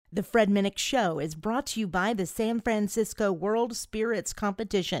The Fred Minnick Show is brought to you by the San Francisco World Spirits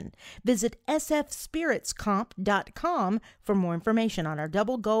Competition. Visit sfspiritscomp.com for more information on our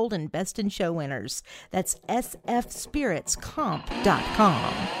Double Gold and Best in Show winners. That's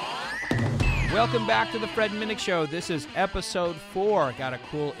sfspiritscomp.com. Welcome back to the Fred Minnick Show. This is episode 4. Got a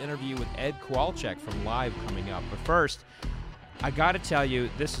cool interview with Ed Kowalczyk from Live coming up. But first, I got to tell you,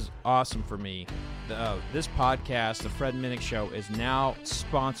 this is awesome for me. This podcast, the Fred Minnick Show, is now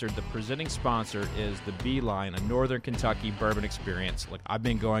sponsored. The presenting sponsor is the Beeline, a Northern Kentucky bourbon experience. Like, I've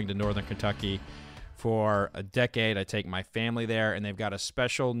been going to Northern Kentucky for a decade. I take my family there, and they've got a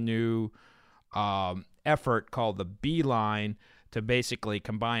special new effort called the Beeline to basically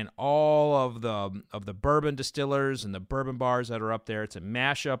combine all of the bourbon distillers and the bourbon bars that are up there. It's a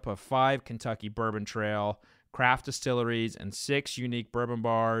mashup of 5 Kentucky Bourbon Trail craft distilleries and 6 unique bourbon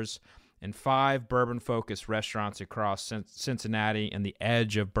bars and 5 bourbon-focused restaurants across Cincinnati and the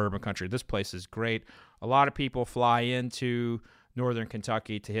edge of bourbon country. This place is great. A lot of people fly into Northern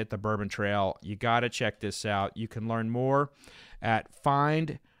Kentucky to hit the Bourbon Trail. You got to check this out. You can learn more at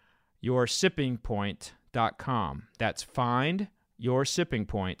findyoursippingpoint.com. That's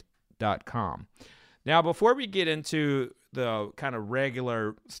findyoursippingpoint.com. Now, before we get into the kind of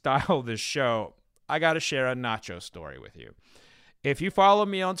regular style of this show, I got to share a nacho story with you. If you follow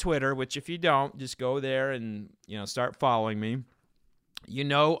me on Twitter, which if you don't, just go there and start following me. You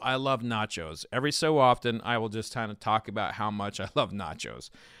know I love nachos. Every so often, I will just kind of talk about how much I love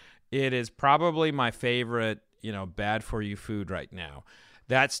nachos. It is probably my favorite, bad for you food right now.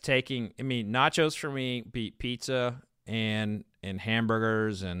 That's nachos for me beat pizza and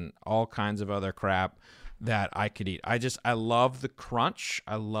hamburgers and all kinds of other crap that I could eat. I love the crunch.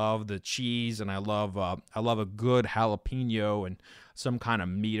 I love the cheese, and I love a good jalapeno and some kind of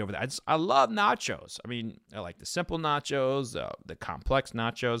meat over there. I love nachos. I like the simple nachos, the complex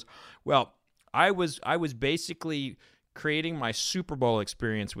nachos. Well, I was basically creating my Super Bowl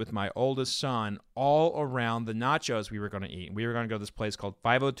experience with my oldest son all around the nachos we were going to eat. We were going to go to this place called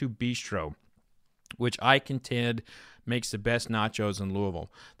 502 Bistro, which I contend makes the best nachos in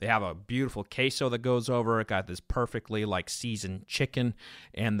Louisville. They have a beautiful queso that goes over it, got this perfectly seasoned chicken,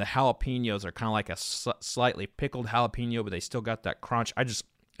 and the jalapenos are kind of like a slightly pickled jalapeno, but they still got that crunch. It's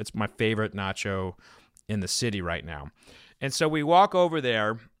my favorite nacho in the city right now. And so we walk over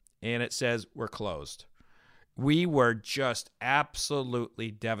there, and it says we're closed. We were just absolutely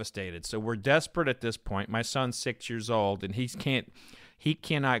devastated. So we're desperate at this point. My son's 6 years old, and he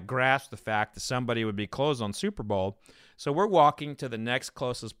cannot grasp the fact that somebody would be closed on Super Bowl. So we're walking to the next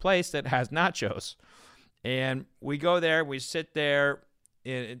closest place that has nachos. And we go there, we sit there,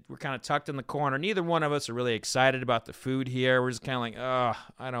 and we're kind of tucked in the corner. Neither one of us are really excited about the food here. We're just kind of like,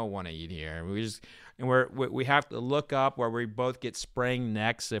 I don't want to eat here. We have to look up where we both get sprained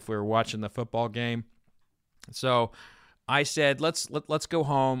necks if we're watching the football game. So I said, let's go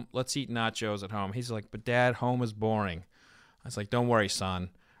home. Let's eat nachos at home. He's like, but Dad, home is boring. I was like, don't worry, son.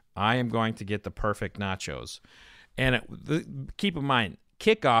 I am going to get the perfect nachos. And keep in mind,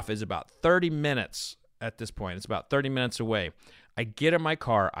 kickoff is about 30 minutes at this point. It's about 30 minutes away. I get in my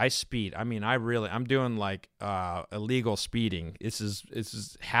car. I speed. I'm doing illegal speeding. This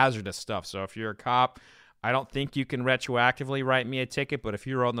is hazardous stuff. So if you're a cop, I don't think you can retroactively write me a ticket. But if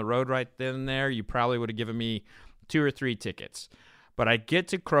you're on the road right then and there, you probably would have given me 2 or 3 tickets. But I get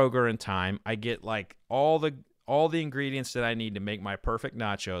to Kroger in time. I get all the ingredients that I need to make my perfect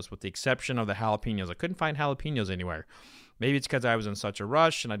nachos, with the exception of the jalapenos. I couldn't find jalapenos anywhere. Maybe it's because I was in such a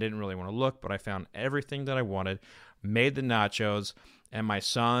rush and I didn't really want to look, but I found everything that I wanted, made the nachos, and my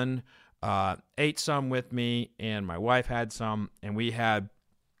son ate some with me, and my wife had some, and we had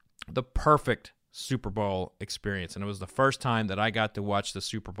the perfect Super Bowl experience. And it was the first time that I got to watch the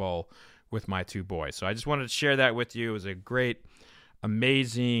Super Bowl with my 2 boys. So I just wanted to share that with you. It was a great,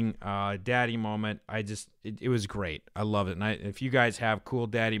 amazing daddy moment. It was great. I love it. And if you guys have cool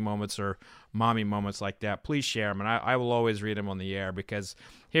daddy moments or mommy moments like that, please share them. And I will always read them on the air, because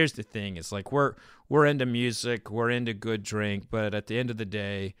here's the thing. It's like we're into music, we're into good drink, but at the end of the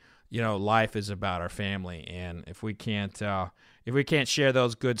day, life is about our family. And if we can't share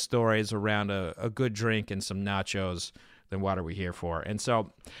those good stories around a good drink and some nachos, then what are we here for? And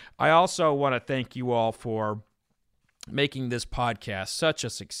so I also want to thank you all for making this podcast such a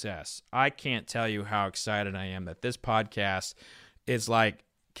success. I can't tell you how excited I am that this podcast is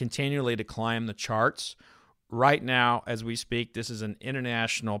continually to climb the charts. Right now, as we speak, this is an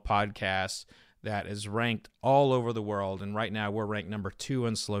international podcast that is ranked all over the world, and right now we're ranked number 2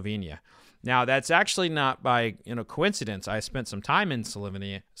 in Slovenia. Now, that's actually not by coincidence. I spent some time in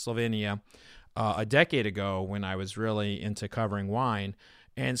Slovenia a decade ago when I was really into covering wine,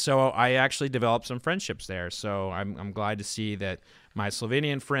 And so I actually developed some friendships there. So I'm glad to see that my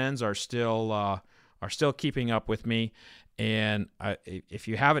Slovenian friends are still keeping up with me. And if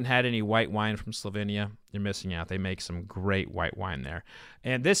you haven't had any white wine from Slovenia, you're missing out. They make some great white wine there.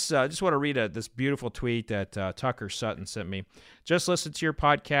 And this, just want to read this beautiful tweet that Tucker Sutton sent me. Just listen to your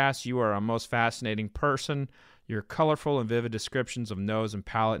podcast. You are a most fascinating person. Your colorful and vivid descriptions of nose and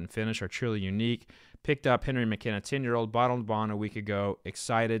palate and finish are truly unique. Picked up Henry McKenna 10-year-old bottled bond a week ago.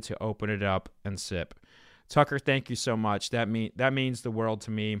 Excited to open it up and sip. Tucker, thank you so much. That means the world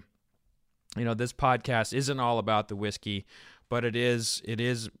to me. You know, this podcast isn't all about the whiskey, but it is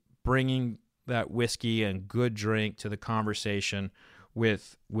bringing that whiskey and good drink to the conversation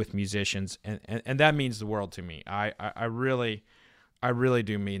with musicians, and that means the world to me. I really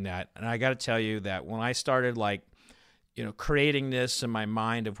do mean that. And I got to tell you that when I started creating this in my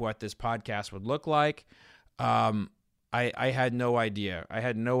mind of what this podcast would look like, I had no idea. I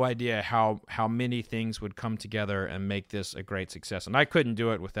had no idea how many things would come together and make this a great success. And I couldn't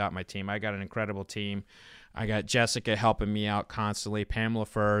do it without my team. I got an incredible team. I got Jessica helping me out constantly. Pamela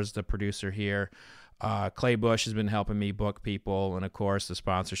Furs, the producer here. Clay Bush has been helping me book people. And, of course, the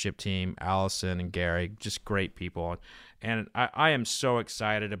sponsorship team, Allison and Gary, just great people. And I am so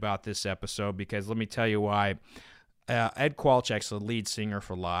excited about this episode because let me tell you why. Ed Kowalczyk's the lead singer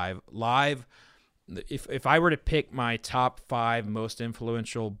for Live. Live, if I were to pick my top 5 most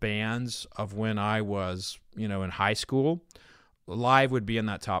influential bands of when I was, in high school, Live would be in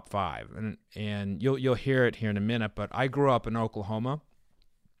that top 5. And you'll hear it here in a minute, but I grew up in Oklahoma.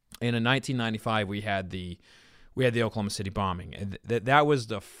 And in 1995 we had the Oklahoma City bombing. And that was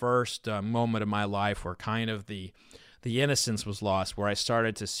the first moment of my life where kind of the innocence was lost, where I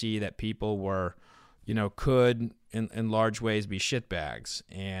started to see that people were, could in large ways be shitbags.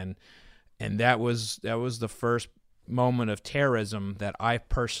 And that was the first moment of terrorism that I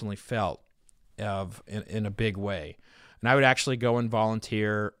personally felt in a big way. And I would actually go and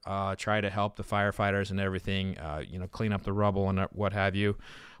volunteer, try to help the firefighters and everything, clean up the rubble and what have you.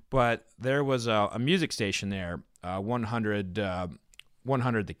 But there was a music station there, 100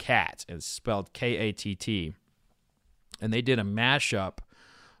 The Cat. It's spelled Katt. And they did a mashup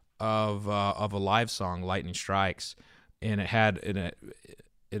of a Live song, Lightning Strikes, and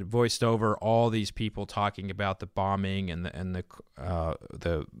it voiced over all these people talking about the bombing and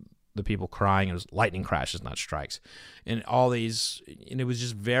the people crying. It was lightning crashes, not strikes, and all these. And it was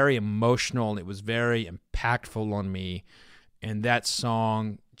just very emotional, and it was very impactful on me. And that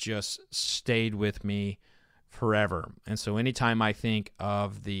song just stayed with me forever. And so, anytime I think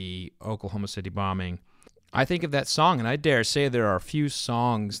of the Oklahoma City bombing, I think of that song, and I dare say there are a few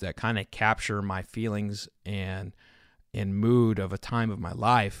songs that kind of capture my feelings and mood of a time of my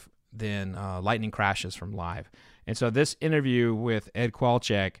life than Lightning Crashes from Live. And so this interview with Ed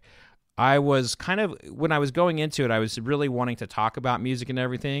Kowalczyk, I was when I was going into it, I was really wanting to talk about music and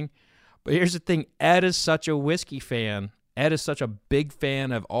everything. But here's the thing, Ed is such a whiskey fan. Ed is such a big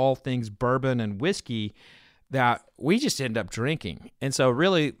fan of all things bourbon and whiskey that we just end up drinking. And so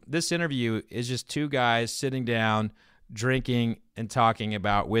really this interview is just two guys sitting down, drinking and talking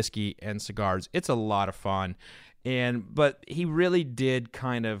about whiskey and cigars. It's a lot of fun. But he really did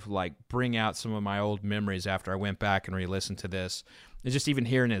kind of bring out some of my old memories after I went back and re-listened to this. And just even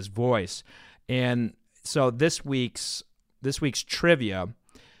hearing his voice. And so this week's trivia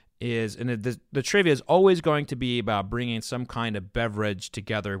is, and the trivia is always going to be about bringing some kind of beverage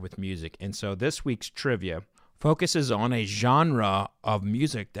together with music. And so this week's trivia focuses on a genre of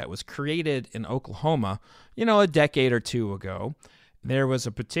music that was created in Oklahoma, a decade or two ago. There was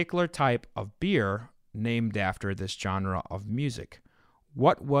a particular type of beer named after this genre of music.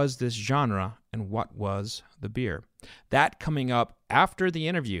 What was this genre and what was the beer? That coming up after the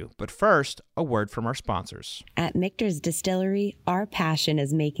interview. But first, a word from our sponsors. At Michter's Distillery, our passion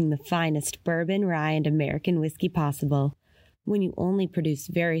is making the finest bourbon, rye, and American whiskey possible. When you only produce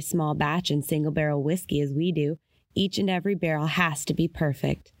very small batch and single barrel whiskey as we do, each and every barrel has to be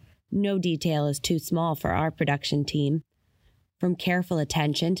perfect. No detail is too small for our production team. From careful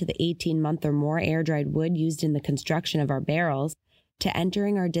attention to the 18-month or more air-dried wood used in the construction of our barrels, to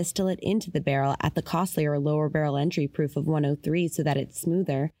entering our distillate into the barrel at the costlier lower barrel entry proof of 103 so that it's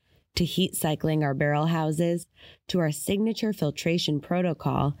smoother, to heat cycling our barrel houses, to our signature filtration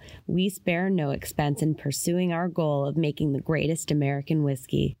protocol, we spare no expense in pursuing our goal of making the greatest American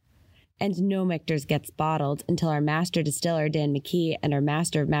whiskey. And no Michter's gets bottled until our master distiller Dan McKee and our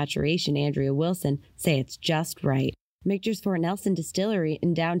master of maturation Andrea Wilson say it's just right. Michter's Fort Nelson Distillery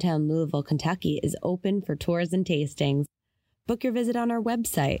in downtown Louisville, Kentucky is open for tours and tastings. Book your visit on our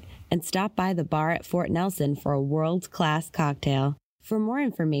website and stop by the bar at Fort Nelson for a world-class cocktail. For more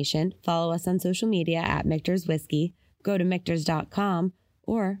information, follow us on social media at Michter's Whiskey, go to Michters.com,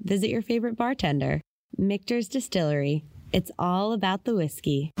 or visit your favorite bartender. Michter's Distillery. It's all about the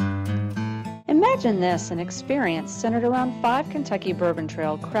whiskey. Imagine this, an experience centered around 5 Kentucky Bourbon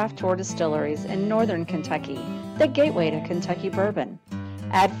Trail craft tour distilleries in northern Kentucky, the gateway to Kentucky bourbon.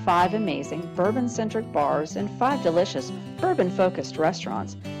 Add 5 amazing bourbon-centric bars and 5 delicious bourbon-focused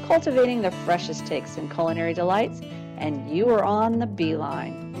restaurants, cultivating the freshest takes and culinary delights, and you are on the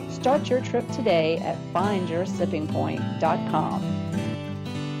beeline. Start your trip today at findyoursippingpoint.com.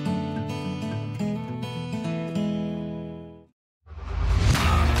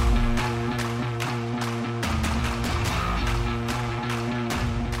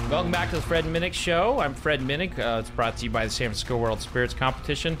 Welcome back to the Fred Minnick Show. I'm Fred Minnick. It's brought to you by the San Francisco World Spirits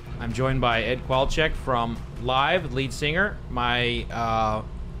Competition. I'm joined by Ed Kowalczyk from Live, lead singer. I've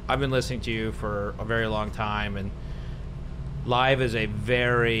been listening to you for a very long time, and Live is a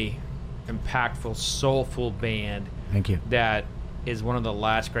very impactful, soulful band. Thank you. That is one of the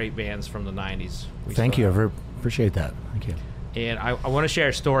last great bands from the 90s. Thank you. I appreciate that. Thank you. And I want to share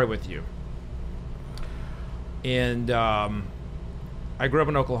a story with you. And I grew up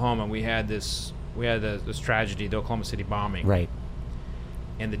in Oklahoma, and we had this tragedy, the Oklahoma City bombing. Right.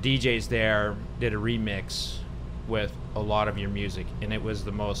 And the DJs there did a remix with a lot of your music, and it was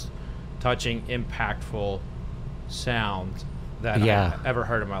the most touching, impactful sound that I've ever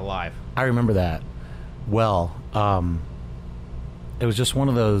heard in my life. I remember that. Well, it was just one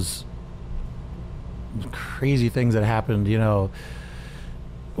of those crazy things that happened,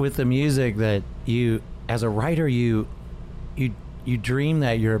 with the music, that you, as a writer, you dream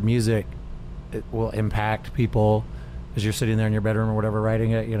that your music will impact people as you're sitting there in your bedroom or whatever writing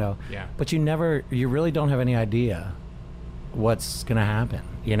it, Yeah. But you really don't have any idea what's going to happen,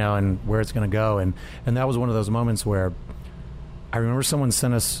 and where it's going to go. And that was one of those moments where I remember someone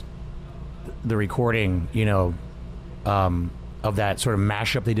sent us the recording, of that sort of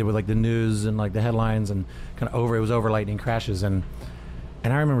mashup they did with like the news and like the headlines, and it was over lightning crashes. And I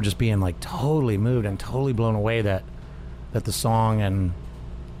remember just being like totally moved and totally blown away that the song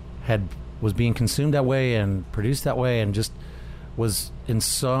was being consumed that way and produced that way, and just was in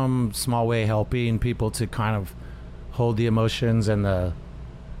some small way helping people to kind of hold the emotions and of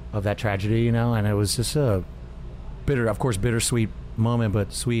that tragedy, And it was just a bittersweet moment,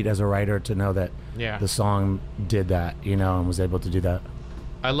 but sweet as a writer to know that the song did that, and was able to do that.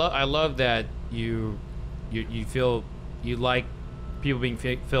 I love that you feel you like people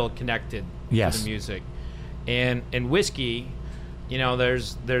feel connected to the music. And whiskey,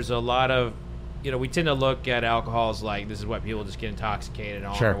 there's a lot of, we tend to look at alcohol as like, this is what people just get intoxicated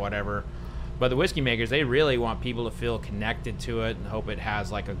on or whatever. But the whiskey makers, they really want people to feel connected to it and hope it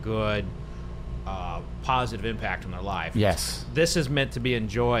has like a good, positive impact on their life. Yes. This is meant to be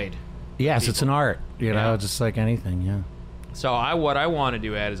enjoyed. Yes, it's an art, just like anything, yeah. So what I want to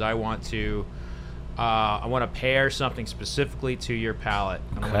do, Ed, is I want to pair something specifically to your palate.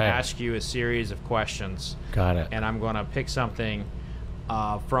 I'm going to ask you a series of questions. Got it. And I'm going to pick something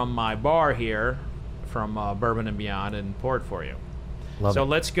from my bar here, from Bourbon and Beyond, and pour it for you. Love it.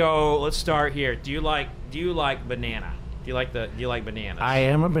 Let's go. Let's start here. Do you like banana? Do you like bananas? I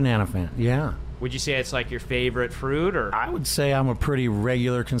am a banana fan. Yeah. Would you say it's like your favorite fruit, or? I would say I'm a pretty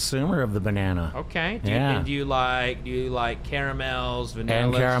regular consumer of the banana. Okay. Do you like caramels, vanillas?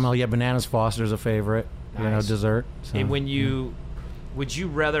 And caramel, yeah. Bananas Foster's a favorite, Nice. Dessert. So, and would you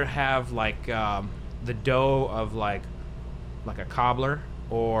rather have like the dough of like a cobbler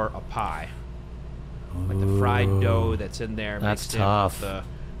or a pie? Like the fried dough that's in there. That's mixed tough. In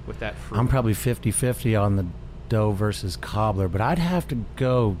with that fruit. I'm probably 50-50 on the dough versus cobbler, but I'd have to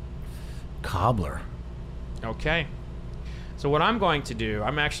go cobbler. Okay. So what I'm going to do,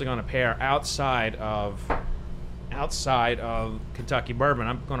 I'm actually going to pair outside of Kentucky bourbon.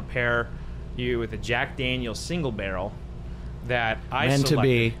 I'm going to pair you with a Jack Daniel's single barrel that I Meant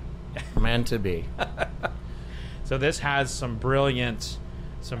selected. Meant to be. So this has some brilliant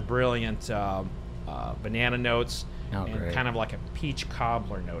banana notes and great. kind of like a peach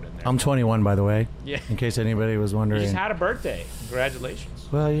cobbler note in there. I'm 21, by the way. Yeah. In case anybody was You wondering. just had a birthday. Congratulations.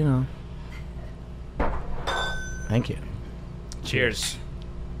 Well, Thank you. Cheers.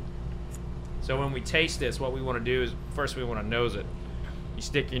 So when we taste this, what we want to do is first we want to nose it. You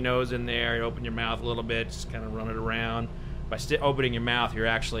stick your nose in there, you open your mouth a little bit, just kind of run it around. By opening your mouth, you're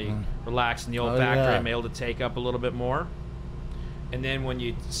actually relaxing the olfactory and able to take up a little bit more. And then when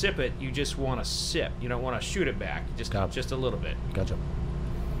you sip it, you just want to sip. You don't want to shoot it back, just a little bit. Gotcha.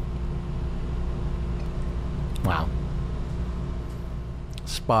 Wow.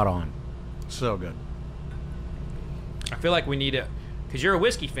 Spot on. So good. I feel like we need Because you're a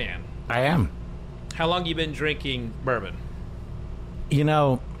whiskey fan. I am. How long you been drinking bourbon? You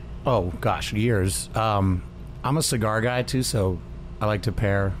know, oh gosh, years. I'm a cigar guy too, so I like to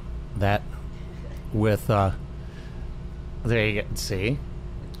pair that with. There you go. See,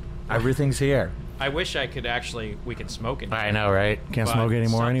 everything's here. I wish I could actually. We can smoke it. I know, right? Can't smoke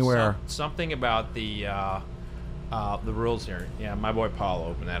anymore anywhere. Something about the rules here. Yeah, my boy Paul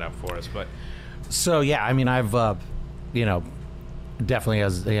opened that up for us. But so yeah, I mean, I've you know, definitely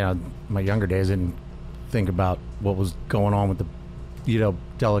as my younger days, didn't think about what was going on with the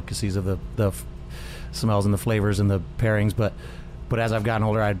delicacies of the smells and the flavors and the pairings, but as I've gotten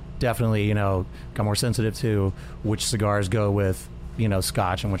older, I definitely got more sensitive to which cigars go with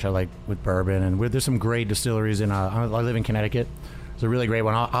Scotch and which I like with bourbon. And there's some great distilleries in I live in Connecticut. It's a really great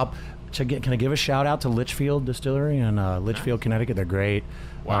one. Can I give a shout out to Litchfield Distillery in Litchfield, Connecticut? They're great.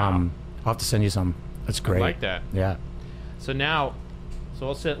 Wow. I'll have to send you some. It's great. I like that. Yeah. So now,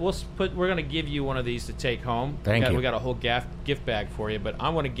 we're gonna give you one of these to take home. Thank you. We got a whole gift bag for you, but I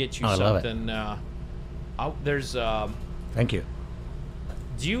want to get you something. There's Thank you.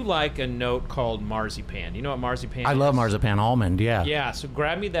 Do you like a note called marzipan? You know what marzipan is? I love marzipan almond. Yeah. Yeah. So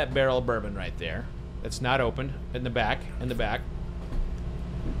grab me that barrel of bourbon right there. It's not opened in the back.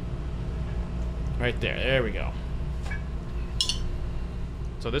 Right there. There we go.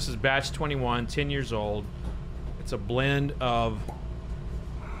 So this is batch 21, 10 years old. It's a blend of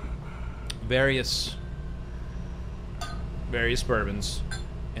various bourbons,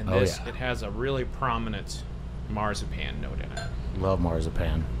 and it has a really prominent marzipan note in it. Love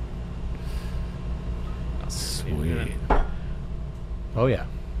marzipan. Sweet. Oh yeah.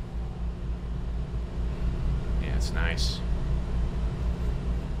 Yeah, it's nice.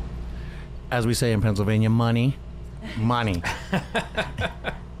 As we say in Pennsylvania, money.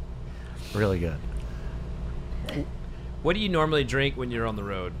 Really good. What do you normally drink when you're on the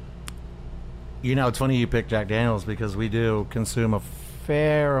road? It's funny you pick Jack Daniels because we do consume a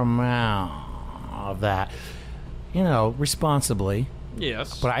fair amount of that, responsibly.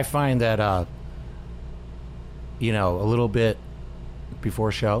 Yes. But I find that, a little bit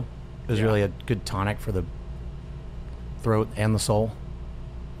before show is really a good tonic for the throat and the soul.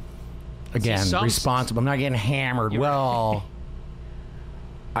 Again, responsible. I'm not getting hammered.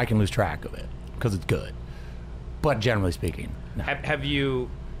 I can lose track of it because it's good. But generally speaking, no. Have you,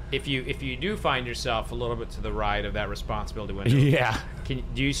 if you do find yourself a little bit to the right of that responsibility window, yeah,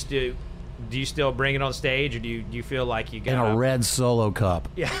 do you still bring it on stage, or do you feel like you got in a red Solo cup?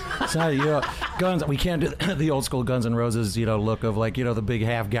 Yeah, it's not, Guns. We can't do the old school Guns N' Roses, look of like the big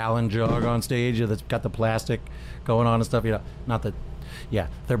half-gallon jug on stage that's got the plastic going on and stuff. Not that. Yeah,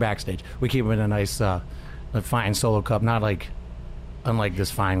 they're backstage. We keep them in a nice, a fine Solo cup, not like, unlike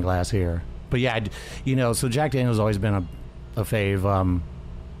this fine glass here. But yeah, so Jack Daniel's always been a fave.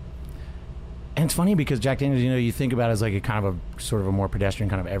 And it's funny because Jack Daniel's, you think about it as like a kind of a sort of a more pedestrian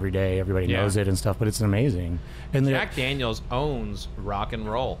kind of everyday, everybody knows it and stuff, but it's amazing. And Jack Daniel's owns rock and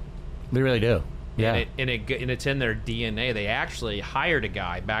roll. They really do. Yeah. And it's in their DNA. They actually hired a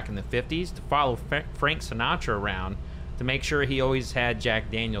guy back in the 50s to follow Frank Sinatra around to make sure he always had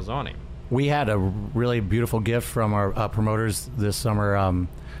Jack Daniel's on him. We had a really beautiful gift from our promoters this summer,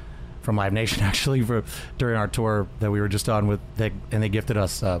 from Live Nation, actually, during our tour that we were just on with, and they gifted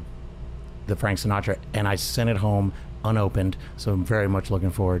us the Frank Sinatra, and I sent it home unopened, so I'm very much looking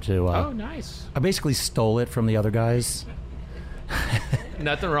forward to... oh, nice. I basically stole it from the other guys.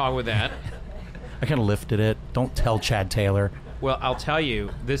 Nothing wrong with that. I kind of lifted it. Don't tell Chad Taylor. Well, I'll tell you,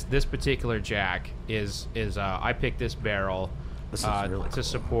 this particular Jack is I picked this barrel really to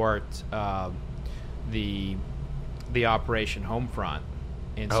support the Operation Homefront,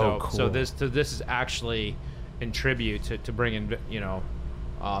 and so this is actually in tribute to bringing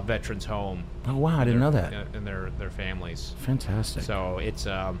veterans home. Oh wow, I didn't know that. And their families. Fantastic. So it's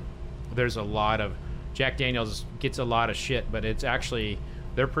there's a lot of Jack Daniel's gets a lot of shit, but it's actually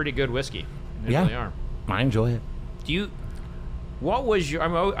they're pretty good whiskey. They really are. I enjoy it. What was your?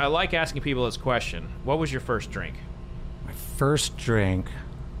 I like asking people this question. What was your first drink? My first drink,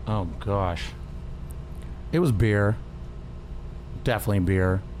 oh gosh, it was beer. Definitely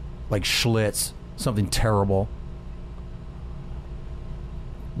beer, like Schlitz, something terrible.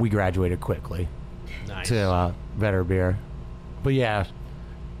 We graduated quickly to better beer, but yeah.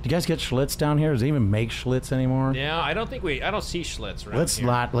 Do you guys get Schlitz down here? Does it even make Schlitz anymore? Yeah, I don't see Schlitz around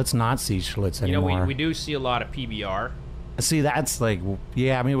here. Let's not see Schlitz anymore. We do see a lot of PBR. See, that's like,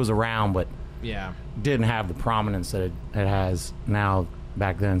 yeah, I mean, it was around, but didn't have the prominence that it has now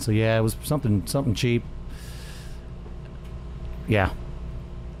back then. So yeah, it was something cheap. Yeah.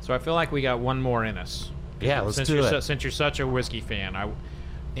 So I feel like we got one more in us. Yeah, let's do it. Since you're such a whiskey fan,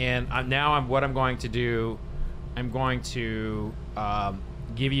 what I'm going to do, I'm going to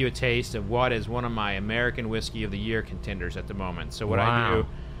give you a taste of what is one of my American Whiskey of the Year contenders at the moment. So what I do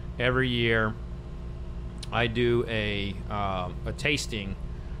every year, I do a tasting,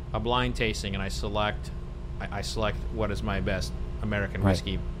 a blind tasting, and I select what is my best American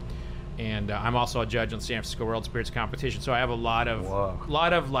whiskey. And I'm also a judge on San Francisco World Spirits Competition, so I have a lot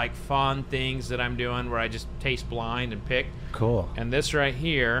of like fun things that I'm doing where I just taste blind and pick. Cool. And this right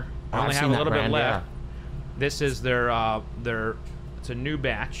here, I only have a little bit left. Yeah. This is their it's a new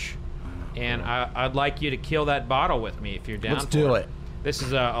batch, and I'd like you to kill that bottle with me if you're down. Let's do it. This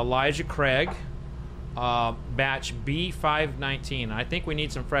is Elijah Craig, batch B519. I think we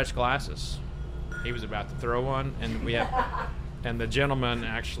need some fresh glasses. He was about to throw one, and we have. And the gentleman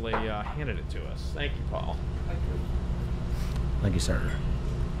actually handed it to us. Thank you, Paul. Thank you, sir.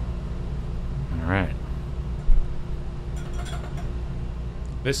 All right.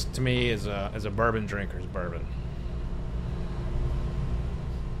 This, to me, is a bourbon drinker's bourbon.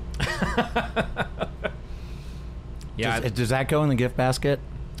 Yeah. Does that go in the gift basket?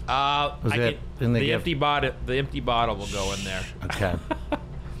 The empty bottle will go in there. Okay.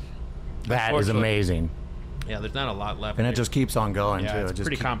 That is amazing. Yeah, there's not a lot left. And it just keeps on going, too. It's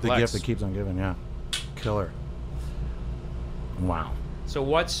pretty complex. The gift that keeps on giving, yeah. Killer. Wow. So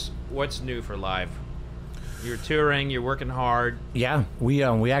what's new for Live? You're touring, you're working hard. Yeah, we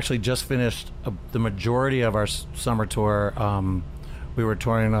actually just finished the majority of our summer tour. We were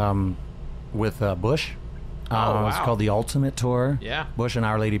touring with Bush. Wow. It's called the Ultimate Tour. Yeah. Bush and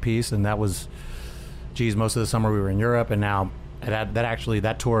Our Lady Peace, and that was, most of the summer we were in Europe, and now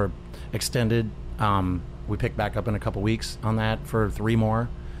that tour extended. We picked back up in a couple weeks on that for 3 more.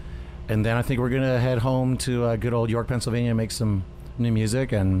 And then I think we're going to head home to good old York, Pennsylvania, make some new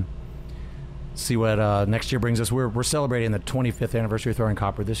music and see what next year brings us. We're celebrating the 25th anniversary of Throwing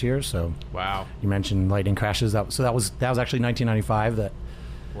Copper this year. So wow, you mentioned lightning crashes. That was actually 1995 that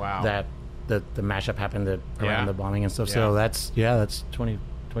the mashup happened around the bombing and stuff. Yeah. So that's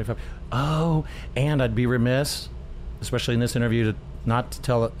 25. Oh, and I'd be remiss, especially in this interview, not to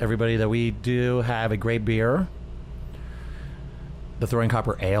tell everybody that we do have a great beer, the Throwing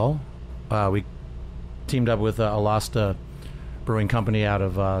Copper Ale. We teamed up with Alasta Brewing Company out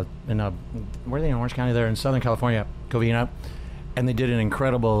of where are they, in Orange County? They're in Southern California, Covina, and they did an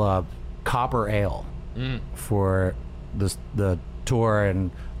incredible copper ale for the tour, and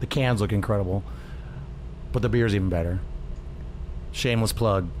the cans look incredible, but the beer's even better. Shameless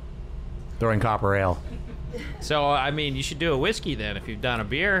plug, Throwing Copper Ale. So, I mean, you should do a whiskey then if you've done a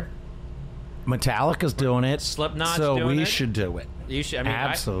beer. Metallica's doing it. Slipknot's doing it. So we it. should do it. You should. I mean,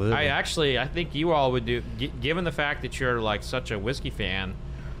 absolutely. I think you all would do, given the fact that you're like such a whiskey fan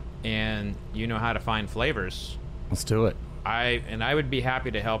and you know how to find flavors. Let's do it. I would be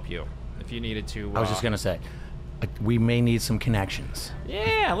happy to help you if you needed to. I was just going to say, we may need some connections.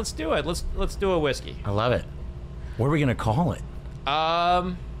 Yeah, let's do it. Let's do a whiskey. I love it. What are we going to call it?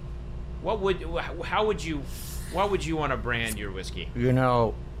 What would you want to brand your whiskey?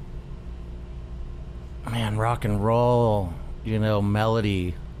 Man, rock and roll,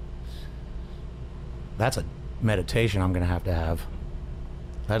 melody. That's a meditation I'm going to have.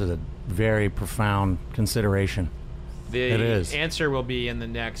 That is a very profound consideration. It is. The answer will be in the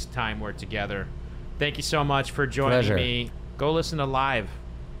next time we're together. Thank you so much for joining me. Go listen to Live.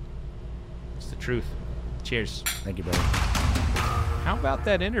 It's the truth. Cheers. Thank you, buddy. How about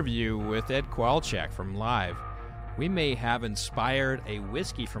that interview with Ed Kowalczyk from Live? We may have inspired a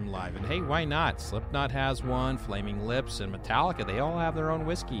whiskey from Live, and hey, why not? Slipknot has one, Flaming Lips, and Metallica, they all have their own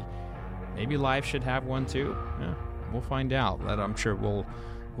whiskey. Maybe Live should have one too. Yeah, we'll find out. I'm sure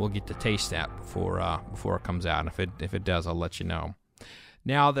we'll get to taste that before it comes out. If it does, I'll let you know.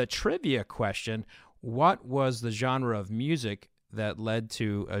 Now, the trivia question: what was the genre of music that led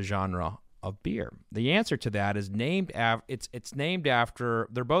to a genre of beer? The answer to that is it's named after.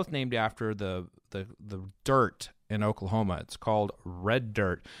 They're both named after the dirt in Oklahoma. It's called red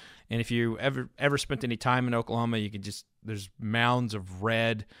dirt. And if you ever spent any time in Oklahoma, you can there's mounds of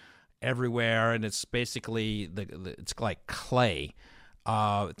red everywhere, and it's basically it's like clay.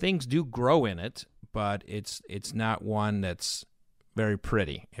 Things do grow in it, but it's not one that's very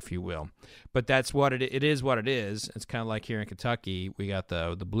pretty, if you will. But that's what it is. What it is. It's kind of like here in Kentucky, we got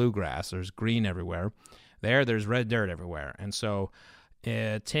the bluegrass. There's green everywhere. There's red dirt everywhere. And so,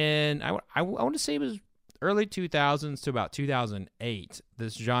 I want to say it was early 2000s to about 2008.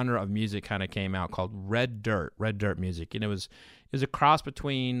 This genre of music kind of came out called red dirt music, and it was a cross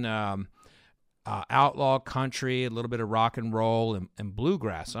between outlaw country, a little bit of rock and roll, and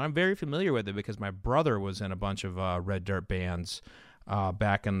bluegrass. And I'm very familiar with it because my brother was in a bunch of red dirt bands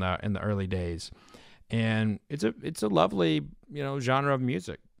back in the early days. And it's a lovely, genre of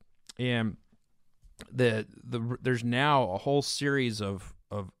music. And there's now a whole series of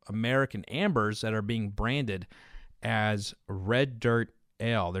American Ambers that are being branded as Red Dirt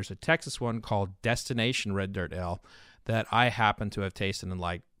Ale. There's a Texas one called Destination Red Dirt Ale that I happen to have tasted and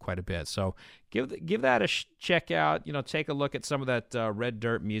liked quite a bit. So give that a check out. Take a look at some of that Red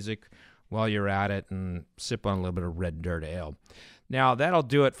Dirt music while you're at it and sip on a little bit of Red Dirt Ale. Now, that'll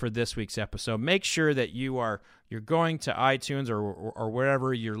do it for this week's episode. Make sure that you're going to iTunes or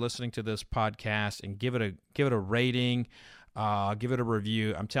wherever you're listening to this podcast and give it a rating, give it a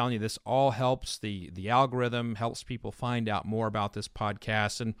review. I'm telling you, this all helps the algorithm, helps people find out more about this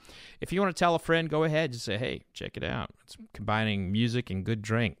podcast. And if you want to tell a friend, go ahead and say, hey, check it out. It's combining music and good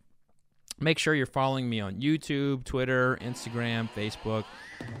drink. Make sure you're following me on YouTube, Twitter, Instagram, Facebook.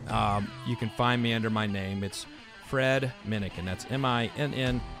 You can find me under my name. It's Fred Minnick, and that's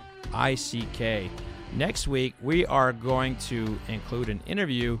Minnick. Next week, we are going to include an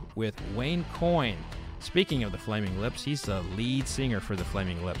interview with Wayne Coyne. Speaking of the Flaming Lips, he's the lead singer for the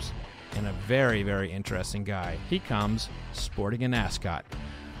Flaming Lips, and a very, very interesting guy. He comes sporting an ascot.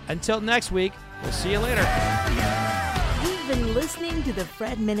 Until next week, we'll see you later. You've been listening to The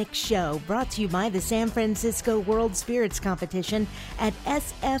Fred Minnick Show, brought to you by the San Francisco World Spirits Competition at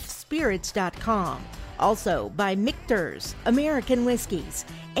sfspirits.com. Also by Michter's, American Whiskies,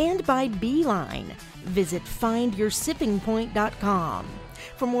 and by Beeline. Visit findyoursippingpoint.com.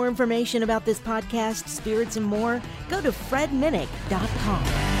 For more information about this podcast, spirits, and more, go to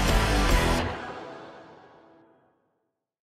fredminnick.com.